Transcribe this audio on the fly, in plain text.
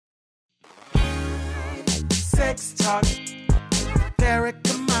Sex Talk with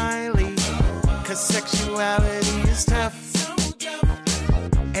Erica Miley. 'Cause sexuality is tough.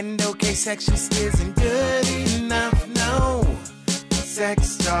 And okay, sex just isn't good enough. No.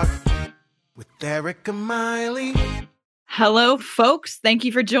 Sex Talk with Erica Miley. Hello, folks. Thank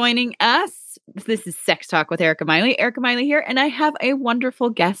you for joining us. This is Sex Talk with Erica Miley. Erica Miley here, and I have a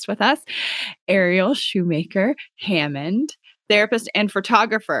wonderful guest with us, Ariel Shoemaker Hammond, therapist and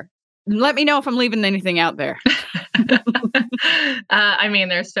photographer. Let me know if I'm leaving anything out there. I mean,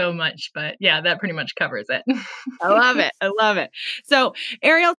 there's so much, but yeah, that pretty much covers it. I love it. I love it. So,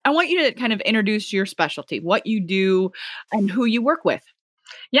 Ariel, I want you to kind of introduce your specialty, what you do, and who you work with.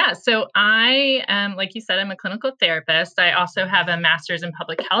 Yeah, so I am, like you said, I'm a clinical therapist. I also have a master's in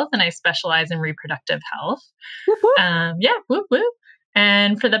public health, and I specialize in reproductive health. Whoop, whoop. Yeah, whoop, whoop.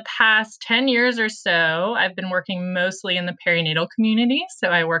 And for the past 10 years or so, I've been working mostly in the perinatal community. So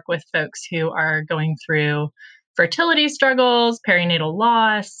I work with folks who are going through fertility struggles, perinatal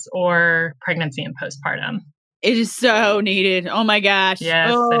loss, or pregnancy and postpartum. It is so needed. Oh my gosh.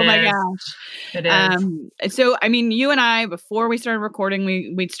 Yes, oh it my is. gosh. It is. So, I mean, you and I, before we started recording,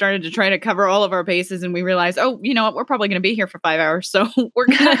 we started to try to cover all of our bases, and we realized, oh, you know what? We're probably going to be here for 5 hours. So we're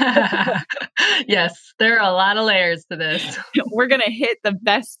going to. Yes, there are a lot of layers to this. We're going to hit the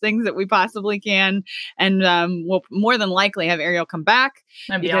best things that we possibly can. And we'll more than likely have Ariel come back.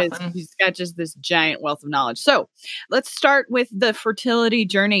 That'd be because awesome. he's got just this giant wealth of knowledge. So let's start with the fertility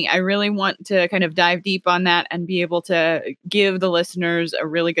journey. I really want to kind of dive deep on that and be able to give the listeners a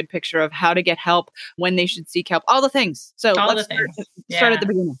really good picture of how to get help, when they should seek help, all the things. So let's start at the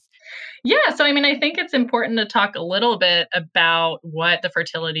beginning. Yeah. So, I mean, I think it's important to talk a little bit about what the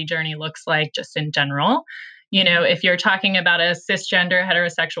fertility journey looks like just in general. You know, if you're talking about a cisgender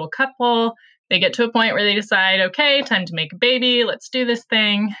heterosexual couple, they get to a point where they decide, okay, time to make a baby, let's do this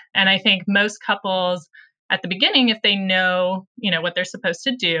thing. And I think most couples at the beginning, if they know, what they're supposed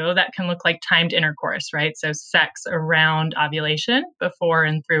to do, that can look like timed intercourse, right? So sex around ovulation, before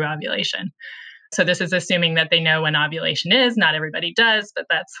and through ovulation. So this is assuming that they know when ovulation is. Not everybody does, but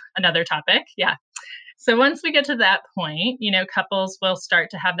that's another topic. Yeah. So once we get to that point, couples will start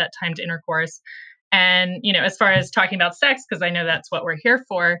to have that timed intercourse. And, as far as talking about sex, because I know that's what we're here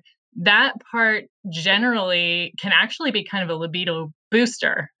for, that part generally can actually be kind of a libido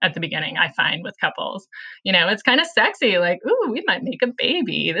booster at the beginning, I find, with couples. It's kind of sexy, like, ooh, we might make a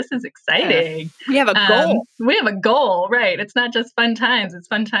baby. This is exciting. We have a goal. We have a goal, right? It's not just fun times. It's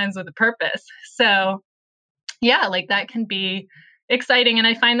fun times with a purpose. So yeah, like that can be exciting. And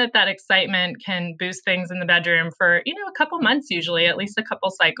I find that excitement can boost things in the bedroom for, a couple months, usually, at least a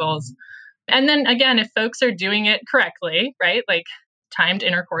couple cycles. And then again, if folks are doing it correctly, right? Like timed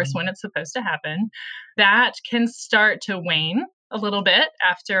intercourse when it's supposed to happen, that can start to wane a little bit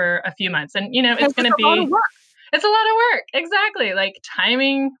after a few months. And, it's going to be, it's a lot of work. Exactly. Like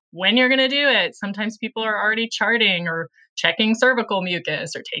timing when you're going to do it. Sometimes people are already charting or checking cervical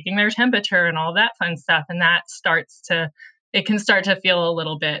mucus or taking their temperature and all that fun stuff. And it can start to feel a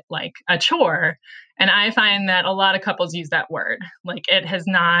little bit like a chore. And I find that a lot of couples use that word. Like it has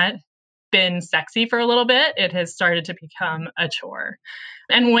not been sexy for a little bit. It has started to become a chore.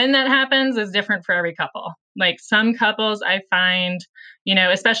 And when that happens is different for every couple. Like some couples I find,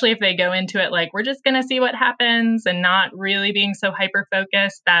 especially if they go into it like, we're just going to see what happens and not really being so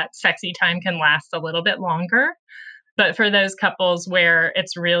hyper-focused, that sexy time can last a little bit longer. But for those couples where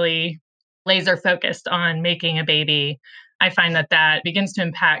it's really laser focused on making a baby, I find that begins to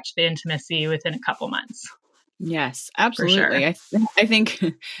impact the intimacy within a couple months. Yes, absolutely. Sure. I think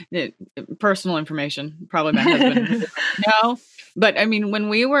personal information, probably my husband. No, but I mean, when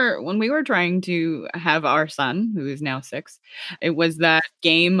we were trying to have our son, who is now 6, it was that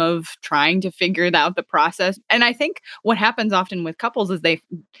game of trying to figure out the process. And I think what happens often with couples is they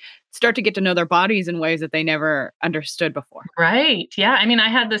start to get to know their bodies in ways that they never understood before. Right. Yeah. I mean, I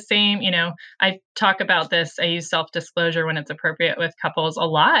had the same, I talk about this. I use self-disclosure when it's appropriate with couples a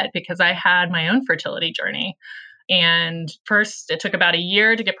lot because I had my own fertility journey. And first, it took about a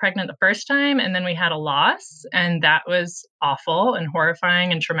year to get pregnant the first time. And then we had a loss. And that was awful and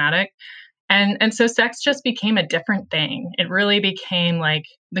horrifying and traumatic. And so sex just became a different thing. It really became like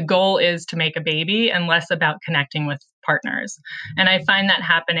the goal is to make a baby and less about connecting with partners. And I find that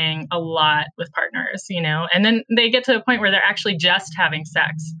happening a lot with partners, and then they get to a point where they're actually just having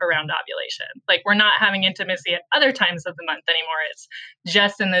sex around ovulation. Like we're not having intimacy at other times of the month anymore. It's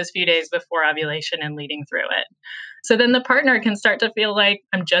just in those few days before ovulation and leading through it. So then the partner can start to feel like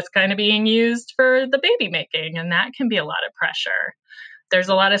I'm just kind of being used for the baby making. And that can be a lot of pressure. there's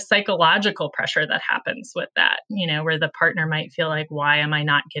a lot of psychological pressure that happens with that, where the partner might feel like, why am I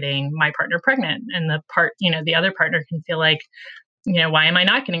not getting my partner pregnant? And the other partner can feel like, why am I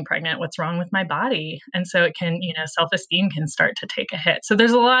not getting pregnant? What's wrong with my body? And so it can, self-esteem can start to take a hit. So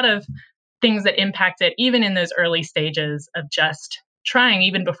there's a lot of things that impact it, even in those early stages of just trying,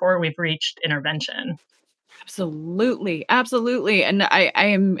 even before we've reached intervention. Absolutely. Absolutely. And I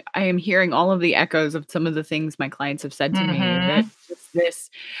am hearing all of the echoes of some of the things my clients have said to me, that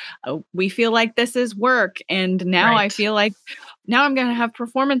we feel like this is work. And now I feel like now I'm going to have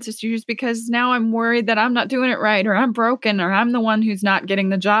performance issues because now I'm worried that I'm not doing it right, or I'm broken, or I'm the one who's not getting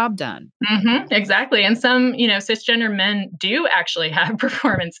the job done. Exactly. And some, cisgender men do actually have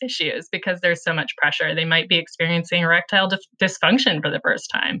performance issues because there's so much pressure. They might be experiencing erectile dysfunction for the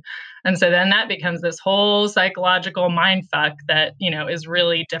first time. And so then that becomes this whole psychological mind fuck that, is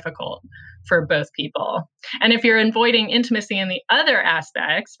really difficult for both people. And if you're avoiding intimacy in the other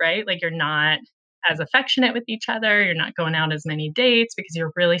aspects, right? Like you're not as affectionate with each other, you're not going out as many dates because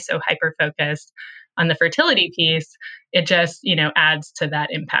you're really so hyper-focused on the fertility piece, it just, adds to that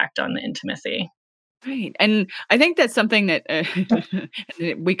impact on the intimacy. Right. And I think that's something that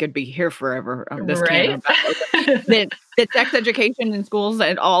we could be here forever on this camera about. that sex education in schools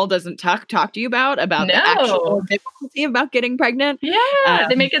at all doesn't talk to you about the actual difficulty about getting pregnant. Yeah.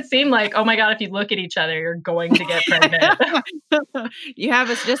 They make it seem like, oh my God, if you look at each other, you're going to get pregnant. You have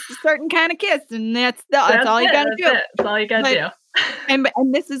just a certain kind of kiss, and that's all you got to do. That's all you got to do. And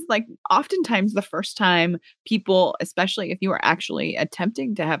this is like oftentimes the first time people, especially if you are actually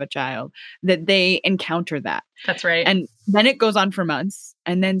attempting to have a child, that they encounter that. That's right. And then it goes on for months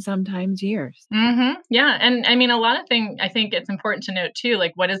and then sometimes years. Yeah. And I mean, a lot of things, I think it's important to note too,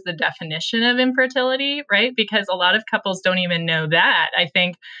 like what is the definition of infertility, right? Because a lot of couples don't even know that. I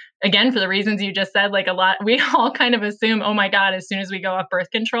think, again, for the reasons you just said, we all kind of assume, oh my God, as soon as we go off birth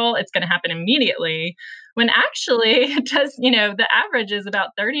control, it's going to happen immediately. When actually it does, the average is about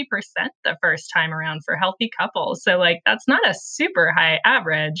 30% the first time around for healthy couples. So that's not a super high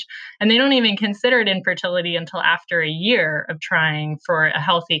average. And they don't even consider it infertility until after a year of trying for a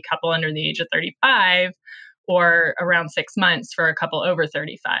healthy couple under the age of 35, or around 6 months for a couple over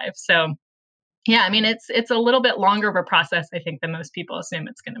 35. So yeah, I mean, it's a little bit longer of a process, I think, than most people assume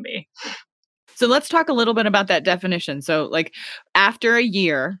it's going to be. So let's talk a little bit about that definition. So after a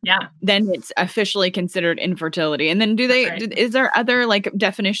year, then it's officially considered infertility. And then is there other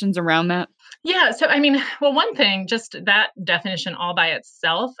definitions around that? Yeah. So, I mean, well, one thing, just that definition all by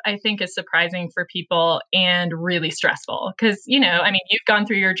itself, I think is surprising for people and really stressful because, you've gone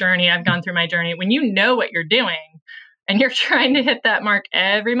through your journey. I've gone through my journey. When you know what you're doing, and you're trying to hit that mark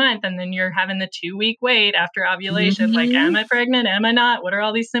every month, and then you're having the 2-week wait after ovulation. Like, am I pregnant? Am I not? What are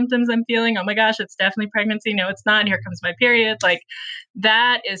all these symptoms I'm feeling? Oh my gosh, it's definitely pregnancy. No, it's not. Here comes my period.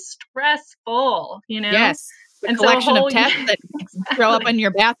 That is stressful, Yes. A collection of tests that show up in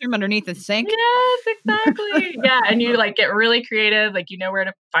your bathroom underneath the sink. Yes, exactly. Yeah. And you get really creative. You know where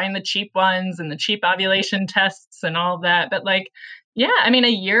to find the cheap ones and the cheap ovulation tests and all of that. But yeah, I mean, a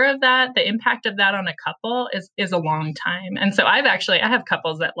year of that, the impact of that on a couple is a long time. And so I have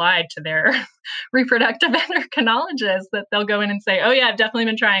couples that lied to their reproductive endocrinologist that they'll go in and say, oh yeah, I've definitely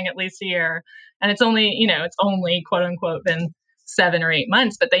been trying at least a year. And it's only quote unquote been 7 or 8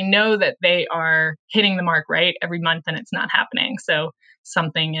 months, but they know that they are hitting the mark right every month and it's not happening. So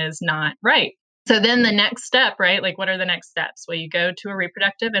something is not right. So then the next step, right? What are the next steps? Well, you go to a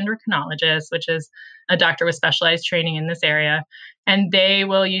reproductive endocrinologist, which is a doctor with specialized training in this area, and they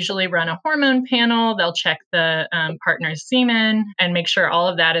will usually run a hormone panel. They'll check the partner's semen and make sure all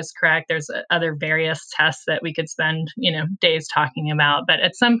of that is correct. There's other various tests that we could spend, days talking about. But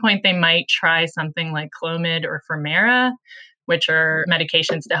at some point, they might try something like Clomid or Femara, which are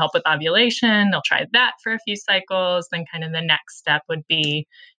medications to help with ovulation. They'll try that for a few cycles. Then kind of the next step would be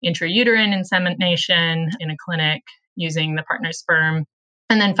intrauterine insemination in a clinic using the partner's sperm.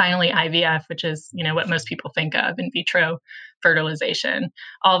 And then finally IVF, which is, what most people think of, in vitro fertilization.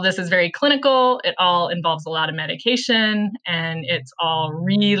 All of this is very clinical. It all involves a lot of medication, and it's all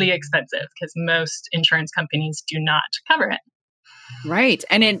really expensive because most insurance companies do not cover it. Right.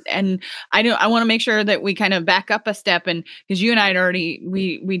 And I want to make sure that we kind of back up a step, and because you and I had already,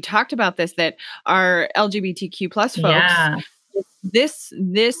 we talked about this, that our LGBTQ plus folks,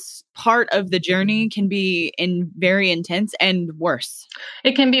 this part of the journey can be very intense and worse.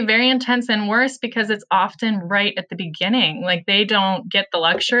 It can be very intense and worse because it's often right at the beginning. They don't get the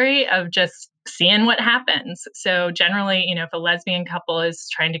luxury of just seeing what happens. So generally, if a lesbian couple is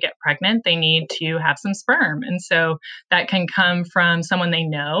trying to get pregnant, they need to have some sperm. And so that can come from someone they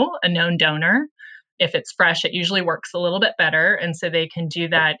know, a known donor. If it's fresh, it usually works a little bit better. And so they can do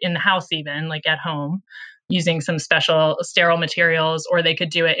that in the house, even like at home, using some special sterile materials, or they could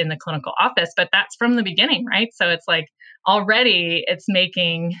do it in the clinical office. But that's from the beginning, right? So it's like already it's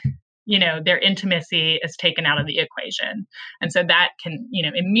making, their intimacy is taken out of the equation. And so that can,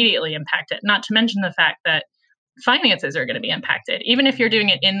 immediately impact it. Not to mention the fact that finances are going to be impacted. Even if you're doing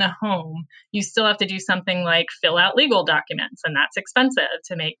it in the home, you still have to do something like fill out legal documents, and that's expensive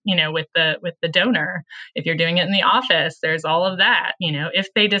to make, with the donor. If you're doing it in the office, there's all of that. If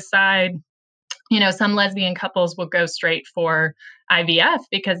they decide, some lesbian couples will go straight for IVF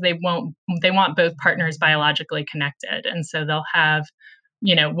because they want both partners biologically connected. And so they'll have,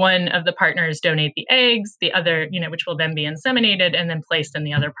 one of the partners donate the eggs, the other, which will then be inseminated and then placed in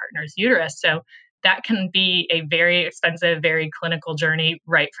the other partner's uterus. So that can be a very expensive, very clinical journey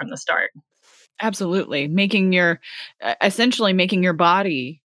right from the start. Absolutely. Essentially making your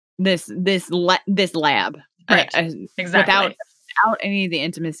body this lab. Right. Exactly. Without any of the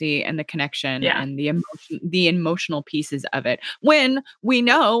intimacy and the connection and the emotional pieces of it, when we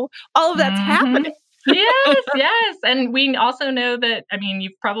know all of that's happening. Yes. And we also know that,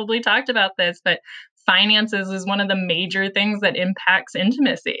 you've probably talked about this, but finances is one of the major things that impacts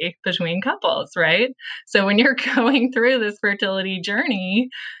intimacy between couples, right? So when you're going through this fertility journey,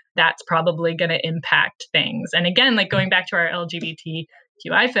 that's probably going to impact things. And again, like going back to our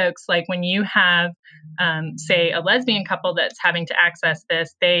LGBTQI folks, like when you have, say, a lesbian couple that's having to access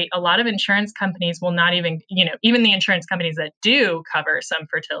this, a lot of insurance companies will not even, even the insurance companies that do cover some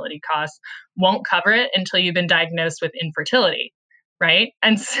fertility costs won't cover it until you've been diagnosed with infertility. Right.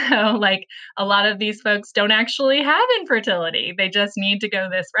 And so like a lot of these folks don't actually have infertility. They just need to go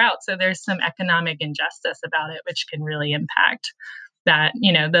this route. So there's some economic injustice about it, which can really impact that,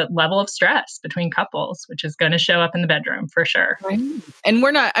 the level of stress between couples, which is going to show up in the bedroom for sure. Right. And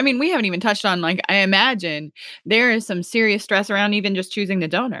we haven't even touched on, like, I imagine there is some serious stress around even just choosing the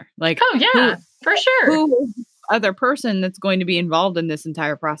donor. Like, oh yeah, for sure. Who is the other person that's going to be involved in this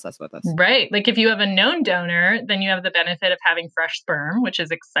entire process with us? Right. Like if you have a known donor, then you have the benefit of having fresh sperm, which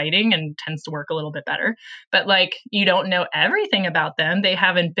is exciting and tends to work a little bit better. But like you don't know everything about them. They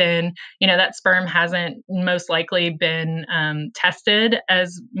haven't been, that sperm hasn't most likely been tested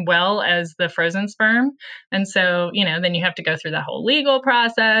as well as the frozen sperm. And so, then you have to go through that whole legal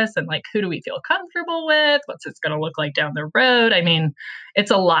process and like, who do we feel comfortable with? What's this going to look like down the road?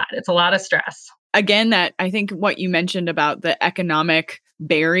 It's a lot. It's a lot of stress. Again, that I think what you mentioned about the economic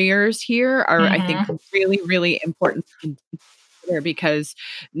barriers here are, I think, really, really important to consider, because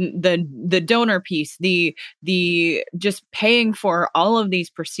the donor piece, the just paying for all of these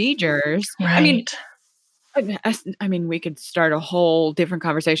procedures. Right. We could start a whole different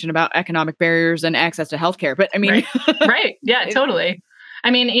conversation about economic barriers and access to healthcare, but right. Yeah, totally.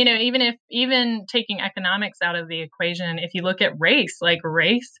 Even taking economics out of the equation, if you look at race, like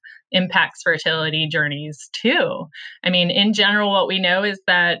race impacts fertility journeys too. In general, what we know is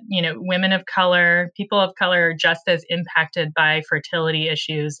that, women of color, people of color are just as impacted by fertility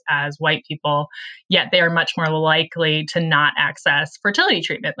issues as white people, yet they are much more likely to not access fertility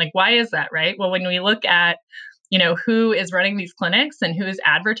treatment. Like, why is that, right? Well, when we look at, who is running these clinics and who is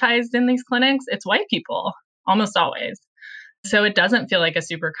advertised in these clinics, it's white people, almost always. So it doesn't feel like a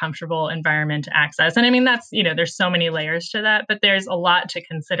super comfortable environment to access. And that's, there's so many layers to that, but there's a lot to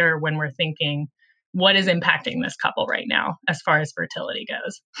consider when we're thinking, what is impacting this couple right now as far as fertility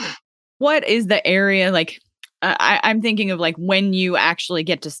goes? What is the area like? I'm thinking of like when you actually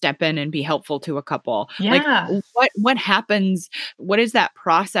get to step in and be helpful to a couple. Yeah. Like what happens? What is that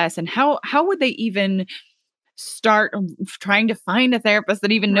process? And how would they even start trying to find a therapist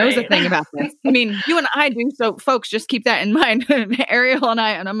that even knows a thing about this? You and I do, so folks, just keep that in mind. Ariel and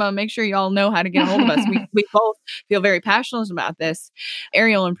I'm gonna make sure y'all know how to get a hold of us. We both feel very passionate about this,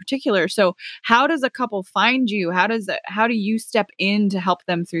 Ariel in particular. So how does a couple find you? How do you step in to help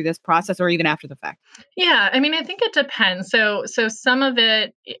them through this process, or even after the fact? Yeah, I think it depends. So some of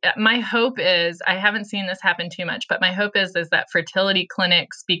it, my hope is, I haven't seen this happen too much, but my hope is that fertility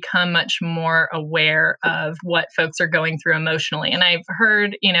clinics become much more aware of what folks are going through emotionally. And I've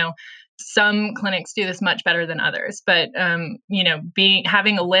heard, some clinics do this much better than others, but,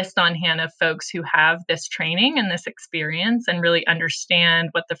 having a list on hand of folks who have this training and this experience and really understand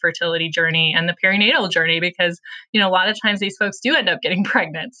what the fertility journey and the perinatal journey, because, a lot of times these folks do end up getting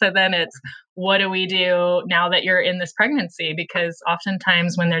pregnant. So then it's, what do we do now that you're in this pregnancy? Because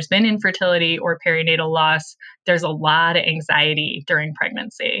oftentimes when there's been infertility or perinatal loss, there's a lot of anxiety during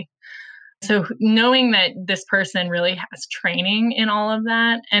pregnancy. So knowing that this person really has training in all of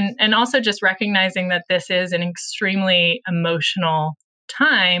that, and also just recognizing that this is an extremely emotional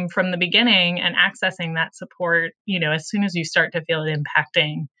time from the beginning and accessing that support, as soon as you start to feel it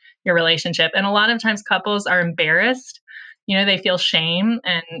impacting your relationship. And a lot of times couples are embarrassed. They feel shame,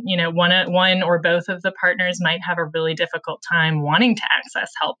 and, one or both of the partners might have a really difficult time wanting to access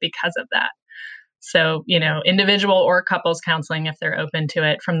help because of that. So, individual or couples counseling, if they're open to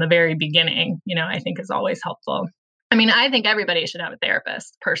it from the very beginning, I think is always helpful. I mean, I think everybody should have a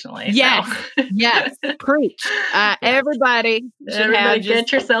therapist, personally. Yes. So. Yes. Preach. Yes. Everybody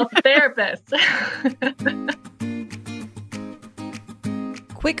get yourself a therapist.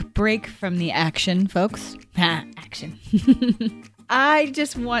 Quick break from the action, folks. Action. I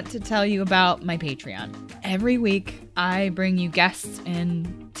just want to tell you about my Patreon. Every week, I bring you guests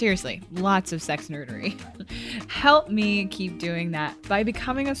and, seriously, lots of sex nerdery. Help me keep doing that by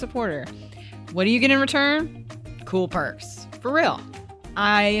becoming a supporter. What do you get in return? Cool perks. For real.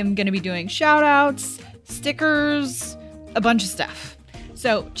 I am going to be doing shout-outs, stickers, a bunch of stuff.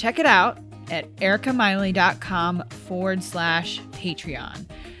 So check it out at ericamiley.com/Patreon.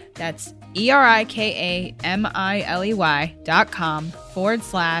 That's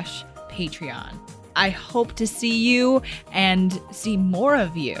ErikaMiley.com/Patreon. I hope to see you and see more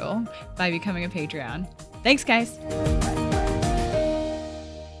of you by becoming a Patreon. Thanks, guys.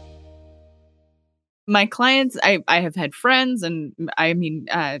 My clients, I have had friends, and a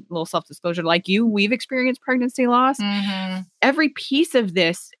little self-disclosure, like you, we've experienced pregnancy loss. Mm-hmm. Every piece of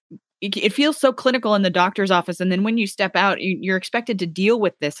this, it feels so clinical in the doctor's office. And then when you step out, you're expected to deal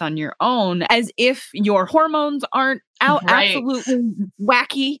with this on your own as if your hormones aren't out absolutely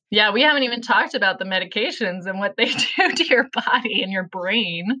wacky. Yeah, we haven't even talked about the medications and what they do to your body and your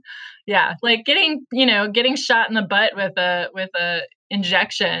brain. Yeah, like getting shot in the butt with a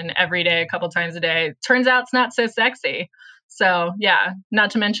injection every day, a couple times a day. Turns out it's not so sexy. So yeah,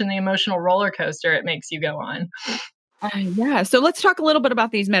 not to mention the emotional roller coaster it makes you go on. Yeah. So let's talk a little bit about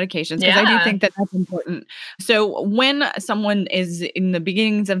these medications, because I do think that that's important. So when someone is in the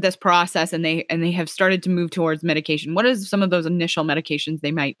beginnings of this process and they have started to move towards medication, what is some of those initial medications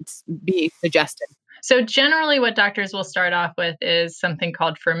they might be suggested? So generally what doctors will start off with is something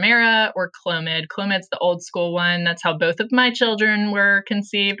called Firmera or Clomid. Clomid's the old school one. That's how both of my children were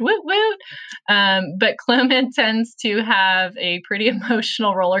conceived. Woot, woot. But Clomid tends to have a pretty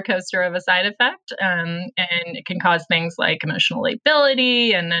emotional roller coaster of a side effect. And it can cause things like emotional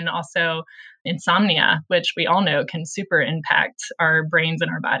lability and then also insomnia, which we all know can super impact our brains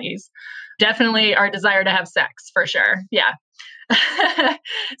and our bodies. Definitely our desire to have sex, for sure. Yeah.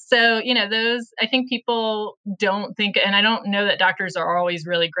 So, those, I think people don't think, and I don't know that doctors are always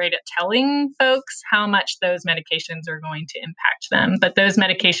really great at telling folks how much those medications are going to impact them. But those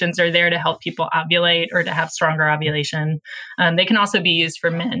medications are there to help people ovulate or to have stronger ovulation. They can also be used for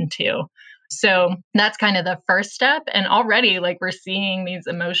men too. So that's kind of the first step. And already, we're seeing these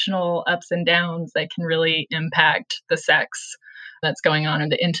emotional ups and downs that can really impact the sex that's going on in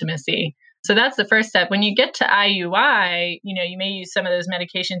the intimacy. So that's the first step. When you get to IUI, you may use some of those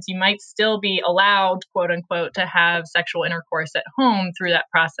medications. You might still be allowed, quote unquote, to have sexual intercourse at home through that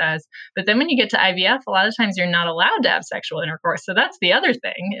process. But then when you get to IVF, a lot of times you're not allowed to have sexual intercourse. So that's the other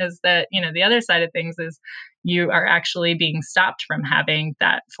thing, is that, the other side of things is you are actually being stopped from having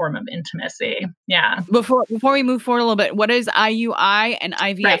that form of intimacy. Yeah. Before we move forward a little bit, what is IUI and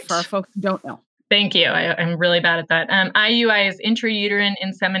IVF for our folks who don't know? Thank you. I'm really bad at that. IUI is intrauterine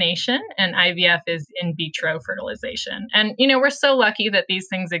insemination and IVF is in vitro fertilization. And, we're so lucky that these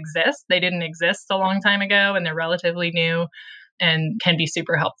things exist. They didn't exist a long time ago and they're relatively new and can be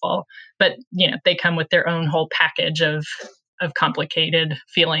super helpful. But, they come with their own whole package of complicated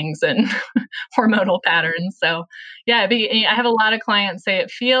feelings and hormonal patterns. So yeah, I have a lot of clients say it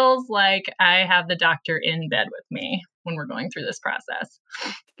feels like I have the doctor in bed with me when we're going through this process.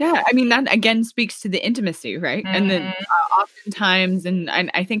 Yeah. That again speaks to the intimacy, right? Mm-hmm. And then oftentimes, and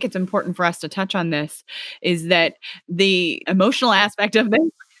I think it's important for us to touch on this, is that the emotional aspect of this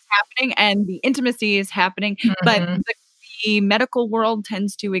is happening and the intimacy is happening, but the medical world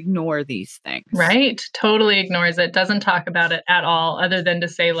tends to ignore these things. Right. Totally ignores it. Doesn't talk about it at all, other than to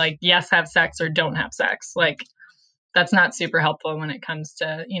say yes, have sex or don't have sex. That's not super helpful when it comes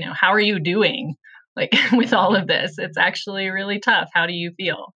to, how are you doing? With all of this, it's actually really tough. How do you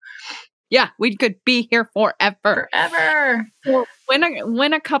feel? Yeah, we could be here forever. Well,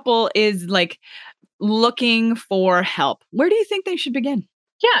 when a couple is looking for help, where do you think they should begin?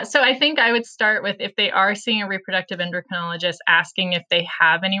 Yeah, so I think I would start with, if they are seeing a reproductive endocrinologist, asking if they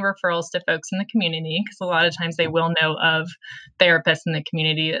have any referrals to folks in the community, because a lot of times they will know of therapists in the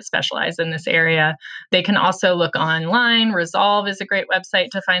community that specialize in this area. They can also look online. Resolve is a great website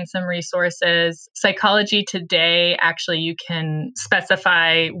to find some resources. Psychology Today, actually, you can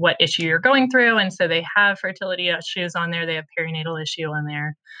specify what issue you're going through. And so they have fertility issues on there, they have perinatal issue on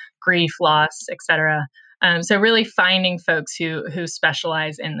there, grief, loss, etc. So really finding folks who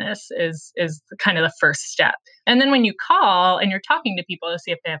specialize in this is kind of the first step. And then when you call and you're talking to people to see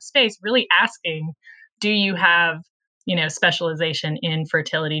if they have space, really asking, do you have, specialization in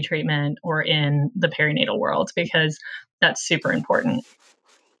fertility treatment or in the perinatal world? Because that's super important.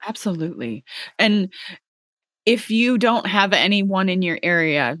 Absolutely. And if you don't have anyone in your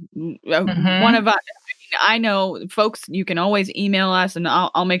area, one of us, I know folks, you can always email us and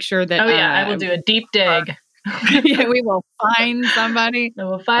I'll make sure that. Oh yeah, I will do a deep dig. Yeah, we will find somebody.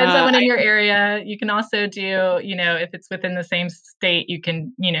 We'll find someone in your area. You can also do, if it's within the same state, you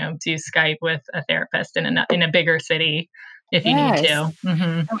can, do Skype with a therapist in a bigger city if you need to.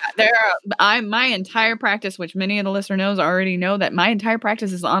 Mm-hmm. My entire practice, which many of the listener knows already know, that my entire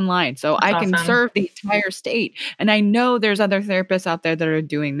practice is online. So That's I can serve the entire state. And I know there's other therapists out there that are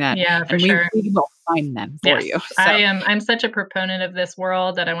doing that. Yeah, for sure. We will find them for you. So. I'm such a proponent of this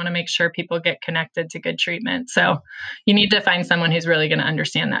world that I want to make sure people get connected to good treatment. So you need to find someone who's really going to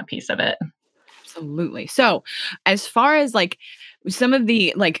understand that piece of it. Absolutely. So as far as some of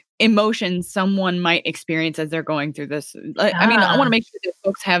the emotions someone might experience as they're going through this. I mean, I want to make sure that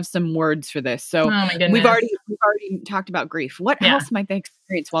folks have some words for this. So we've already talked about grief. What else might they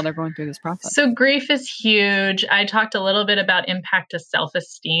experience while they're going through this process? So grief is huge. I talked a little bit about impact to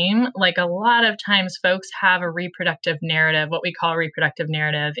self-esteem. Like a lot of times folks have a reproductive narrative, what we call a reproductive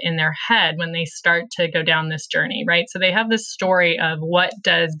narrative in their head when they start to go down this journey, right? So they have this story of what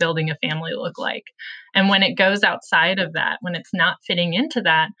does building a family look like? And when it goes outside of that, when it's not fitting into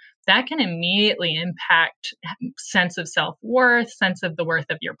that, that can immediately impact sense of self-worth, sense of the worth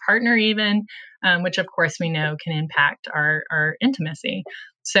of your partner even, which of course we know can impact our intimacy.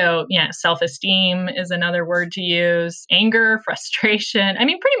 So self-esteem is another word to use. Anger, frustration, I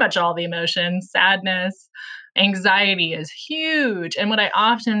mean, pretty much all the emotions, sadness, anxiety is huge. And what I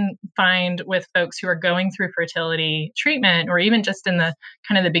often find with folks who are going through fertility treatment, or even just in the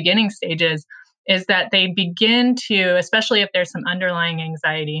kind of the beginning stages, is that they begin to, especially if there's some underlying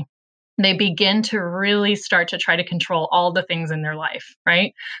anxiety, they begin to really start to try to control all the things in their life,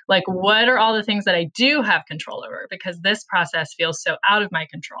 right? Like, what are all the things that I do have control over? Because this process feels so out of my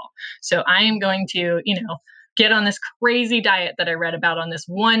control. So I am going to, get on this crazy diet that I read about on this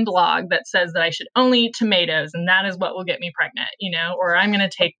one blog that says that I should only eat tomatoes and that is what will get me pregnant, or I'm going to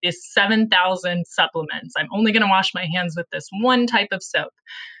take this 7,000 supplements. I'm only going to wash my hands with this one type of soap.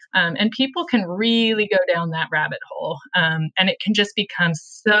 And people can really go down that rabbit hole. And it can just become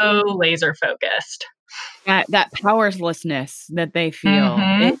so laser focused. That powerlessness that they feel.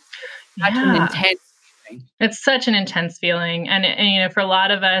 It's such an intense feeling. It's such an intense feeling. And for a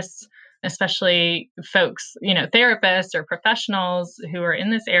lot of us, especially folks, therapists or professionals who are in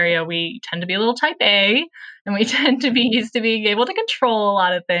this area, we tend to be a little type A, and we tend to be used to being able to control a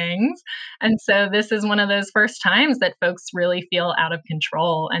lot of things. And so this is one of those first times that folks really feel out of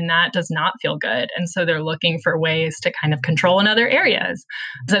control, and that does not feel good. And so they're looking for ways to kind of control in other areas.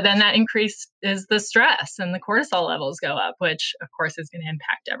 So then that increases the stress and the cortisol levels go up, which of course is going to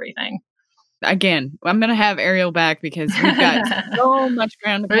impact everything. Again, I'm going to have Ariel back because we've got so much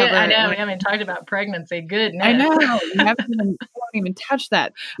ground to cover. I know. We haven't talked about pregnancy. Goodness. I know. We haven't even touched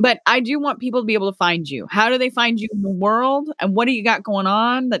that. But I do want people to be able to find you. How do they find you in the world? And what do you got going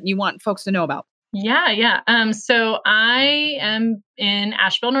on that you want folks to know about? Yeah. So I am in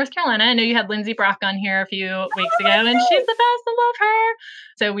Asheville, North Carolina. I know you had Lindsay Brock on here a few weeks ago, and she's the best. I love her.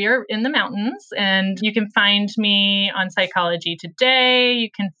 So we are in the mountains, and you can find me on Psychology Today. You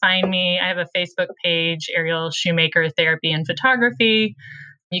can find me. I have a Facebook page, Ariel Shoemaker Therapy and Photography.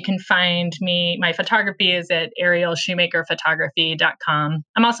 You can find me. My photography is at arielshoemakerphotography.com.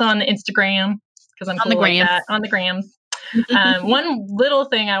 I'm also on the Instagram because I'm cool like that. On the grams. One little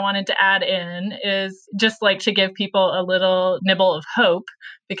thing I wanted to add in is just like to give people a little nibble of hope,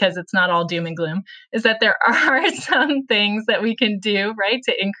 because it's not all doom and gloom, is that there are some things that we can do, right,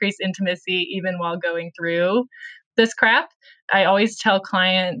 to increase intimacy even while going through this crap. I always tell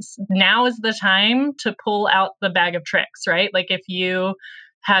clients, now is the time to pull out the bag of tricks, right? Like if you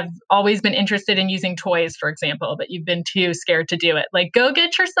have always been interested in using toys, for example, but you've been too scared to do it. Like, go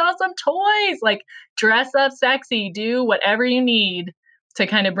get yourself some toys, like dress up sexy, do whatever you need to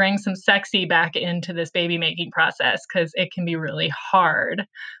kind of bring some sexy back into this baby making process, because it can be really hard.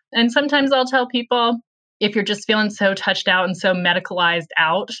 And sometimes I'll tell people, if you're just feeling so touched out and so medicalized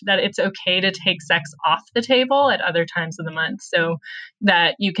out, that it's okay to take sex off the table at other times of the month, so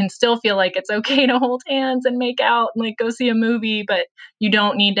that you can still feel like it's okay to hold hands and make out and like go see a movie, but you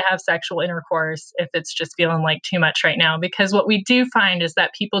don't need to have sexual intercourse if it's just feeling like too much right now. Because what we do find is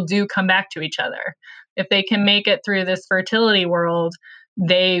that people do come back to each other. If they can make it through this fertility world,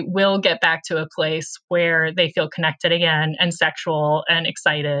 they will get back to a place where they feel connected again and sexual and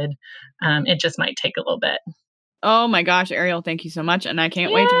excited. It just might take a little bit. Oh my gosh, Ariel, thank you so much. And I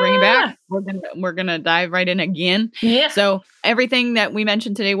can't wait to bring you back. We're gonna dive right in again. Yeah. So everything that we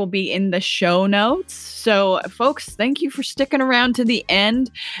mentioned today will be in the show notes. So folks, thank you for sticking around to the end.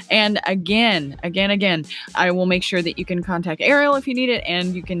 And again, I will make sure that you can contact Ariel if you need it.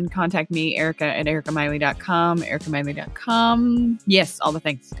 And you can contact me, Erica, at ericamiley.com, ericamiley.com. Yes, all the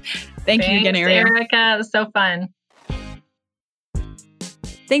things. Thanks you again, Ariel. Erica, it was so fun.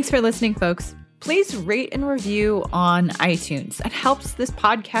 Thanks for listening, folks. Please rate and review on iTunes. That helps this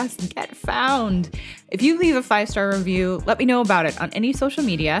podcast get found. If you leave a 5-star review, let me know about it on any social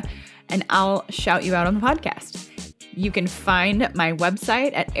media, and I'll shout you out on the podcast. You can find my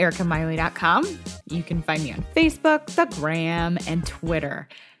website at ericamiley.com. You can find me on Facebook, the Gram, and Twitter.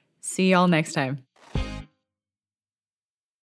 See y'all next time.